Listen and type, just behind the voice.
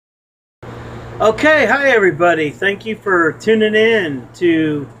Okay, hi everybody. Thank you for tuning in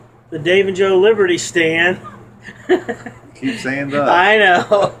to the Dave and Joe Liberty Stand. Keep saying that. I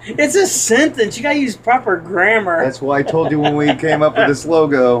know. It's a sentence. You gotta use proper grammar. That's why I told you when we came up with this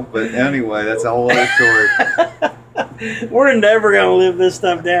logo. But anyway, that's a whole other story. We're never gonna live this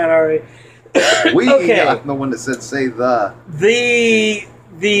stuff down, are we? I'm the one that said say the.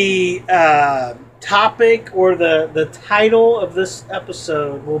 The topic or the title of this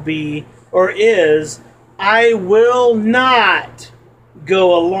episode will be or is I will not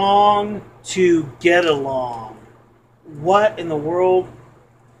go along to get along. What in the world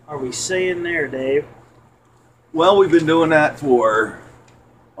are we saying there, Dave? Well, we've been doing that for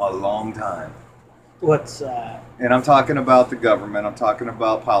a long time. What's that? And I'm talking about the government. I'm talking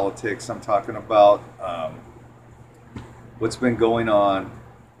about politics. I'm talking about what's been going on.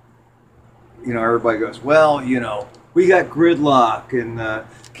 You know, everybody goes, well, you know, we got gridlock and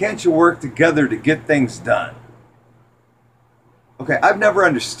can't you work together to get things done? Okay, I've never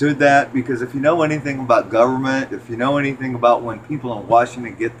understood that because if you know anything about government, if you know anything about when people in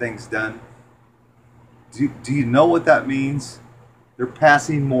Washington get things done, do you know what that means? They're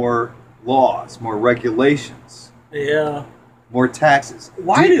passing more laws, more regulations. Yeah. More taxes.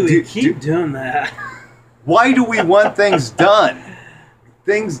 Why do we keep doing that? Why do we want things done?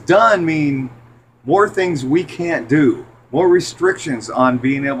 Things done mean more things we can't do. More restrictions on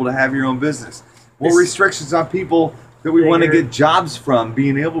being able to have your own business. More restrictions on people that we want to get jobs from,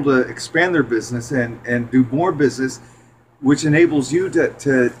 being able to expand their business and do more business, which enables you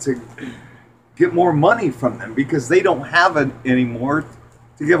to get more money from them because they don't have it anymore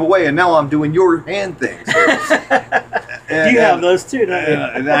to give away. And now I'm doing your hand things. You have those too, don't you?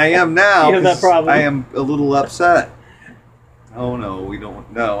 And I am now. You have that problem. I am a little upset. Oh no, we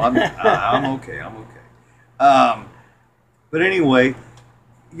don't. No, I'm okay. I'm okay. But anyway,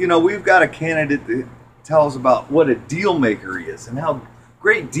 you know, we've got a candidate that tells about what a deal maker he is and how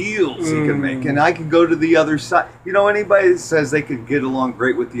great deals he can make. And I can go to the other side. You know, anybody that says they can get along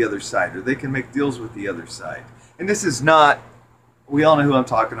great with the other side or they can make deals with the other side. And this is not, we all know who I'm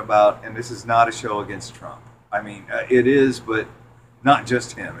talking about, and this is not a show against Trump. I mean, it is, but not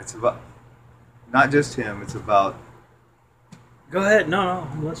just him. It's about, not just him, it's about. Go ahead. No,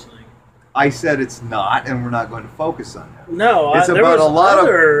 I'm listening. I said it's not, and we're not going to focus on that. No, it's about a lot of.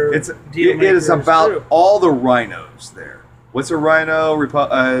 It is about all the rhinos there. What's a rhino?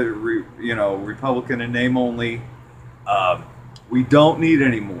 Republican in name only. We don't need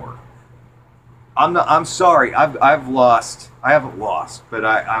any more. I'm sorry. I've lost. I haven't lost, but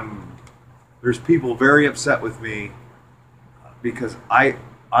I'm. There's people very upset with me because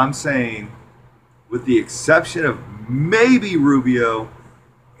I'm saying, with the exception of maybe Rubio.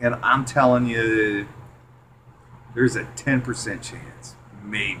 And I'm telling you, there's a 10% chance,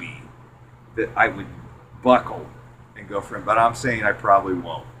 maybe, that I would buckle and go for him. But I'm saying I probably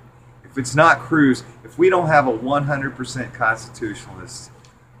won't. If it's not Cruz, if we don't have a 100% constitutionalist,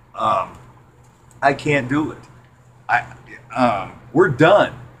 I can't do it. We're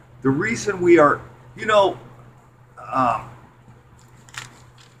done. The reason we are, you know,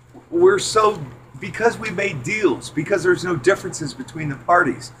 we're so... Because we made deals, because there's no differences between the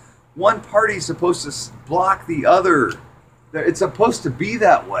parties. One party is supposed to block the other. It's supposed to be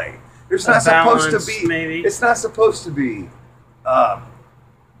that way. There's not supposed to be. Maybe. It's not supposed to be.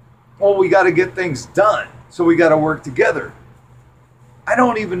 We got to get things done, so we got to work together. I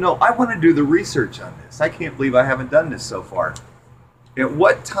don't even know. I want to do the research on this. I can't believe I haven't done this so far. At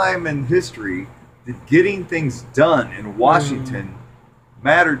what time in history did getting things done in Washington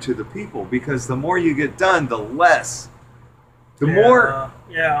matter to the people? Because the more you get done, the less, more.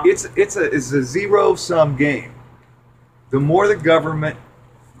 Yeah. It's a zero-sum game. The more the government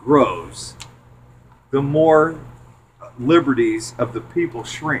grows, the more liberties of the people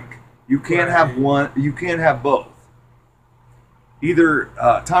shrink. You can't have one. You can't have both. Either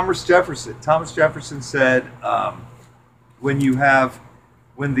Thomas Jefferson said, when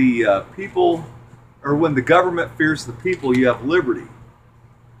the people, or when the government fears the people, you have liberty.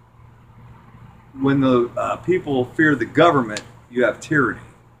 When the people fear the government, you have tyranny.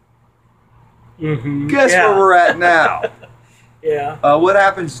 Guess where we're at now? Yeah. What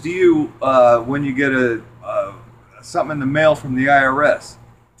happens to you when you get something in the mail from the IRS?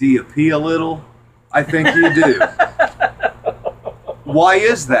 Do you pee a little? I think you do. Why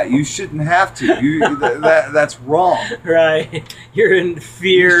is that? You shouldn't have to. That's wrong. Right. You're in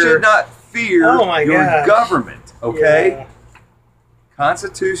fear. You should not fear your government. Okay. Yeah.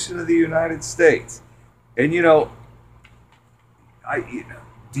 Constitution of the United States. And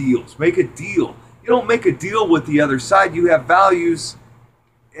deals. Make a deal. You don't make a deal with the other side. You have values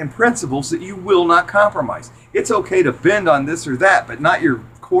and principles that you will not compromise. It's okay to bend on this or that, but not your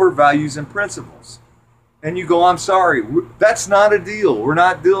core values and principles. And you go, I'm sorry, that's not a deal. We're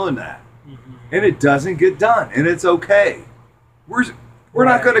not doing that. Mm-hmm. And it doesn't get done, and it's okay. We're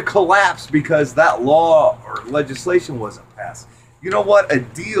not going to collapse because that law or legislation wasn't passed. You know what? A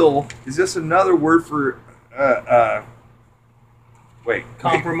deal is just another word for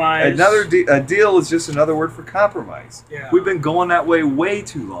compromise. A deal is just another word for compromise. Yeah. We've been going that way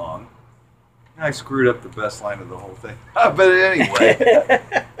too long. I screwed up the best line of the whole thing. But anyway.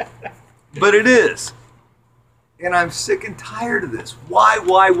 But it is. And I'm sick and tired of this. Why?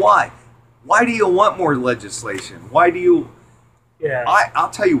 Why do you want more legislation? Why do you... Yeah.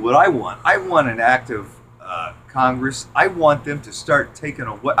 I'll tell you what I want. I want an active Congress. I want them to start taking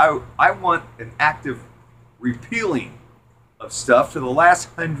away... I want an active repealing of stuff for the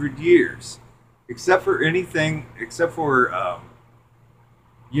last 100 years. Except for, of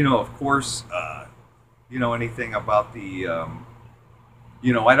course, anything about the...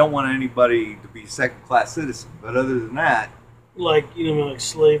 I don't want anybody to be second-class citizen. But other than that... Like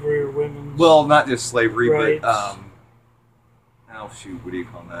slavery or women's... Well, not just slavery, rights. But... what do you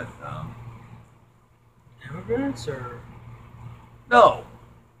call that? Immigrants or... No.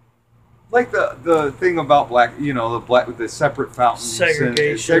 Like the thing about black, the separate fountains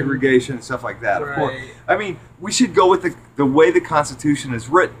and segregation and stuff like that. Right. Of course. I mean, we should go with the way the Constitution is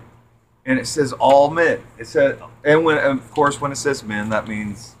written. And it says all men. It says, and of course, when it says men, that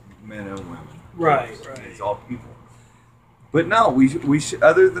means men and women. Right. It's all people. But no, we should.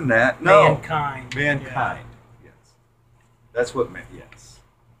 Other than that, no. Mankind. Yeah. Yes, that's what meant. Yes,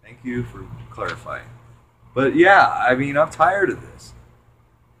 thank you for clarifying. But yeah, I mean, I'm tired of this.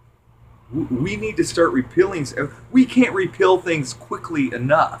 We need to start repealing. We can't repeal things quickly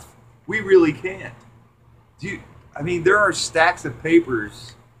enough. We really can't. There are stacks of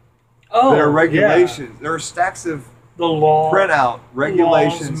papers. Oh, there are regulations. Yeah. There are stacks of the law printout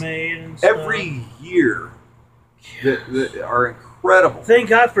regulations laws made and stuff. every year that are incredible. Thank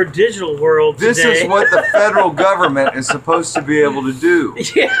God for digital world today. This is what the federal government is supposed to be able to do.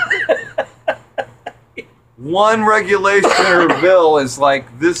 Yeah. One regulation or bill is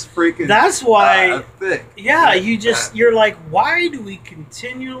like this freaking. That's why. Thing. Yeah, you're like, why do we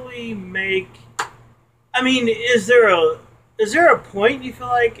continually make? I mean, is there a point you feel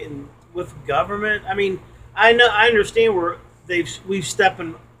like with government? I mean, I understand we've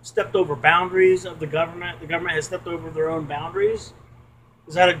stepped over boundaries of the government. The government has stepped over their own boundaries.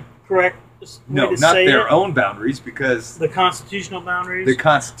 Is that a correct way No, to not say their it? own boundaries, because The constitutional boundaries. the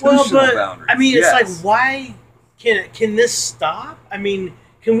constitutional boundaries. I mean, yes. it's like, why can this stop? I mean,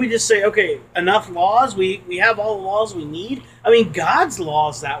 can we just say, okay, enough laws? We have all the laws we need. I mean, God's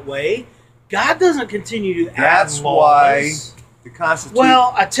laws that way. God doesn't continue to That's add why laws. the Constitution.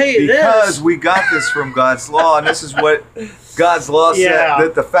 Well, I tell you because we got this from God's law, and this is what God's law said, Yeah,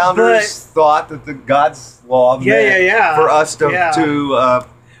 that the founders thought that the God's law meant for us to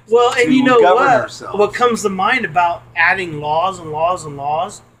well, and to you know govern what? ourselves. What comes to mind about adding laws and laws and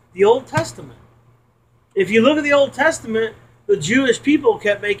laws? The Old Testament. If you look at the Old Testament, the Jewish people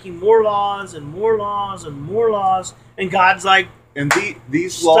kept making more laws and more laws and more laws, and God's like, and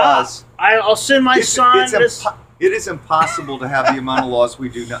these stop. laws. I'll send my son. It is impossible to have the amount of laws we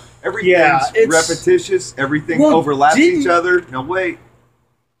do now. Everything's it's repetitious. Everything overlaps each other. No, wait.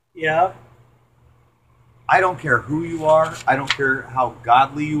 Yeah. I don't care who you are. I don't care how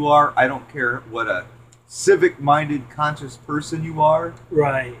godly you are. I don't care what a civic-minded, conscious person you are.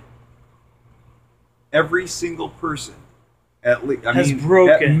 Right. Every single person,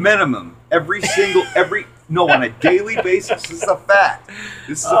 broken. at minimum, on a daily basis. This is a fact.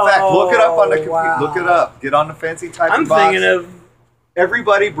 This is a fact. Look it up on the computer. Wow. Look it up. Get on the fancy typing box. I'm thinking of...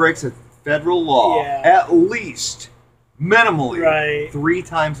 Everybody breaks a federal law at least, minimally, 3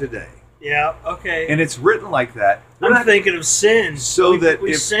 times a day. Yeah, okay. And it's written like that. I'm thinking of sin. So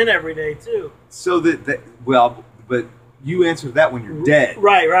we sin every day, too. So but you answer that when you're dead.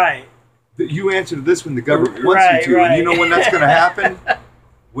 Right. You answer this when the government wants you to. And you know when that's going to happen?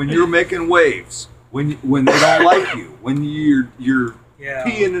 When you're making waves. When they don't like you. When you're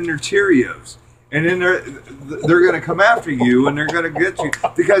peeing in their Cheerios. And then they're going to come after you and they're going to get you.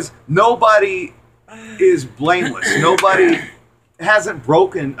 Because nobody is blameless. Nobody hasn't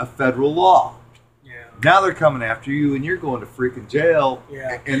broken a federal law. Yeah. Now they're coming after you and you're going to freaking jail.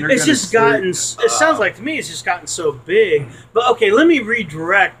 Yeah. And it's just gotten, it sounds like to me it's just gotten so big. But okay, let me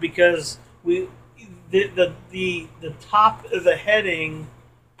redirect, because the top of the heading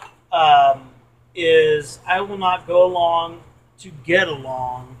is I will not go along to get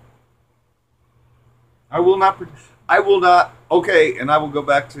along. I will not Okay, and I will go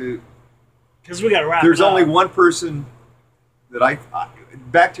back to. Because we got to wrap. There's it up. only one person that I.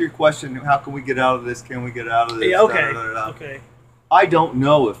 Back to your question: how can we get out of this? Can we get out of this? Yeah, okay. Da, da, da, da. Okay. I don't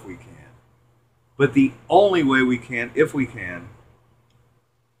know if we can, but the only way we can, if we can,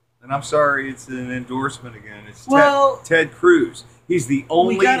 and I'm sorry, it's an endorsement again. It's Ted Cruz. He's the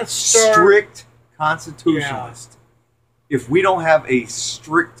only strict constitutionalist. Yeah. If we don't have a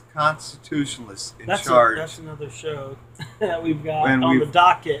strict constitutionalist in charge, that's another show that we've got on the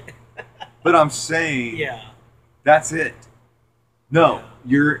docket. But I'm saying, yeah, that's it. No,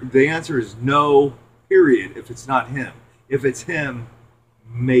 the answer is no. Period. If it's not him, if it's him,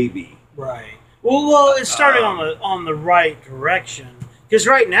 maybe. Right. Well, it's starting on the right direction, because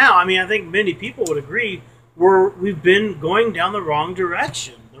right now, I mean, I think many people would agree we've been going down the wrong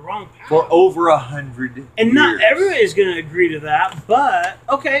direction, the wrong path for over 100 years. And not everybody is going to agree to that, but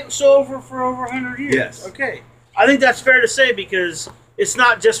okay, so for over 100 years. Yes. Okay, I think that's fair to say, because it's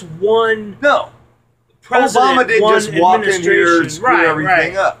not just one. No. President, Obama didn't just walk in here and screw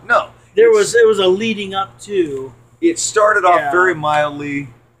everything up. No. It was a leading up to. It started off very mildly.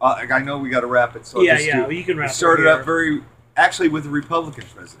 I know we got to wrap it. So you can wrap it. It started up actually with the Republican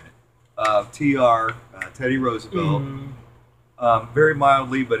president, Teddy Roosevelt, very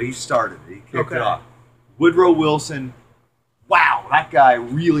mildly, but he started it. He kicked it off. Woodrow Wilson, wow, that guy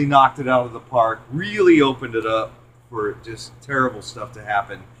really knocked it out of the park. Really opened it up for just terrible stuff to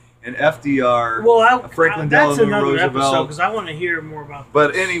happen. And FDR, Franklin Delano Roosevelt. Because I want to hear more about this.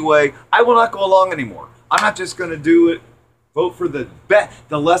 But anyway, I will not go along anymore. I'm not just going to do it. Vote for the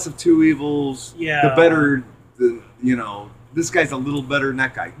less of two evils. Yeah. The better. This guy's a little better than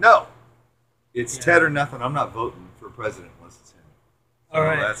that guy. No, it's Ted or nothing. I'm not voting for president unless it's him. All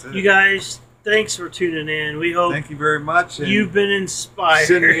right, that's it. You guys, thanks for tuning in. We hope. Thank you very much. And you've been inspired.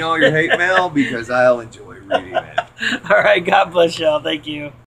 Send me all your hate mail because I'll enjoy reading it. All right, God bless y'all. Thank you.